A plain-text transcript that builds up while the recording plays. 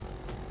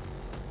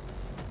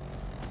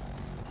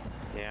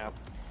Yep.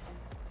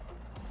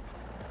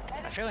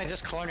 I feel like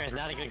this corner is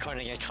not a good corner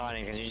to get caught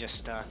in because you're just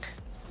stuck.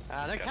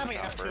 They're Got coming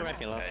a F2 chopper. right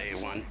below us.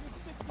 A1.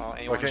 Oh,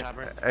 A1 Looking.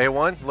 chopper.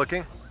 A1,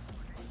 looking.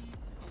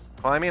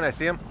 Climbing, I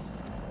see him.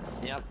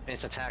 Yep,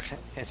 it's attack.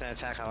 It's an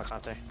attack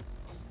helicopter.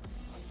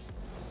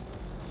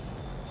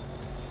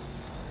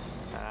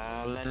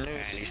 Let loose.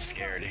 And he's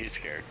scared. He's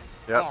scared.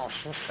 Yep. Oh,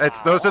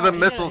 Those are the he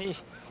missiles.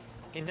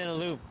 He did a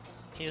loop.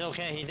 He's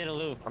okay. He did a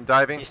loop. I'm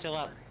diving. He's still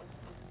up.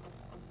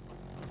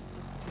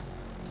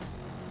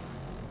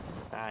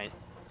 Alright.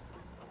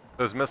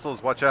 Those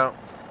missiles, watch out.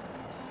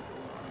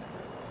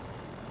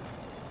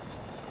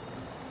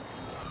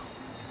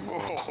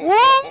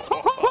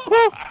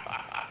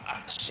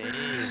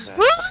 Jesus.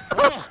 We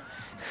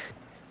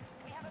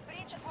have a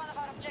breach at one of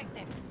our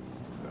objectives.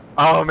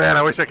 Oh man,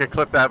 I wish I could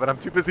clip that, but I'm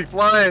too busy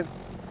flying.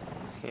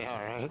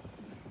 Yeah, right.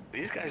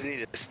 These guys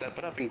need to step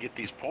it up and get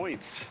these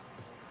points.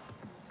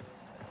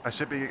 I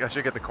should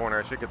get the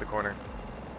corner. I should get the corner.